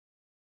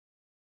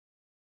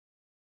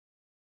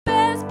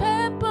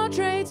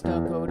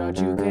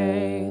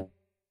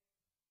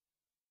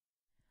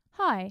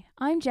Hi,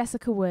 I'm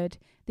Jessica Wood,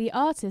 the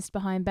artist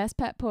behind Best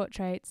Pet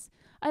Portraits.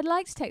 I'd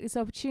like to take this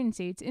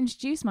opportunity to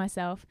introduce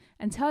myself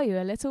and tell you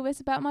a little bit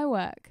about my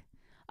work.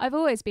 I've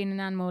always been an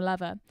animal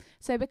lover,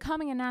 so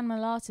becoming an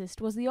animal artist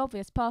was the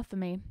obvious path for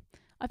me.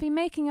 I've been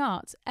making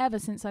art ever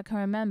since I can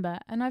remember,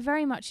 and I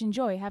very much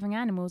enjoy having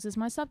animals as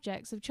my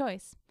subjects of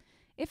choice.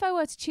 If I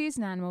were to choose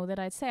an animal that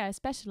I'd say I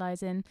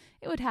specialise in,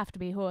 it would have to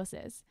be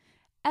horses.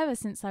 Ever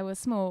since I was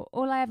small,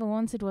 all I ever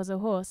wanted was a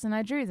horse, and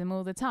I drew them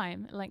all the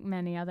time, like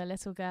many other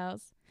little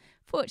girls.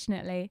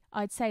 Fortunately,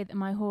 I'd say that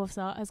my horse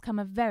art has come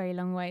a very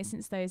long way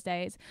since those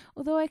days,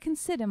 although I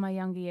consider my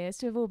younger years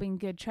to have all been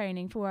good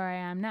training for where I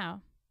am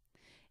now.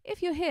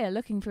 If you're here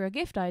looking for a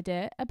gift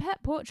idea, a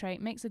pet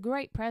portrait makes a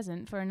great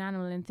present for an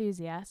animal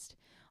enthusiast.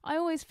 I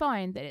always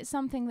find that it's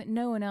something that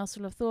no one else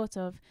will have thought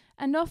of,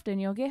 and often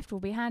your gift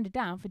will be handed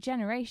down for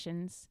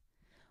generations.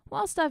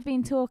 Whilst I've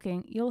been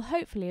talking, you'll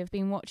hopefully have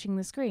been watching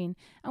the screen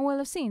and will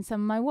have seen some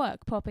of my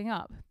work popping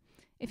up.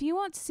 If you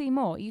want to see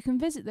more, you can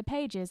visit the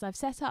pages I've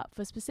set up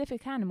for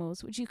specific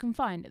animals, which you can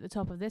find at the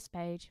top of this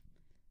page.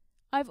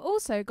 I've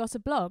also got a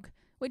blog,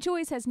 which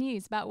always has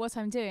news about what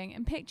I'm doing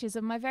and pictures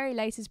of my very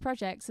latest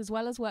projects as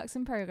well as works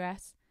in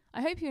progress.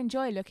 I hope you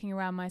enjoy looking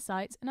around my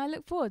site, and I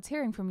look forward to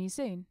hearing from you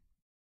soon.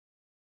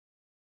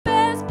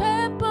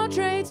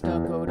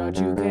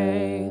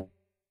 bestpetportraits.co.uk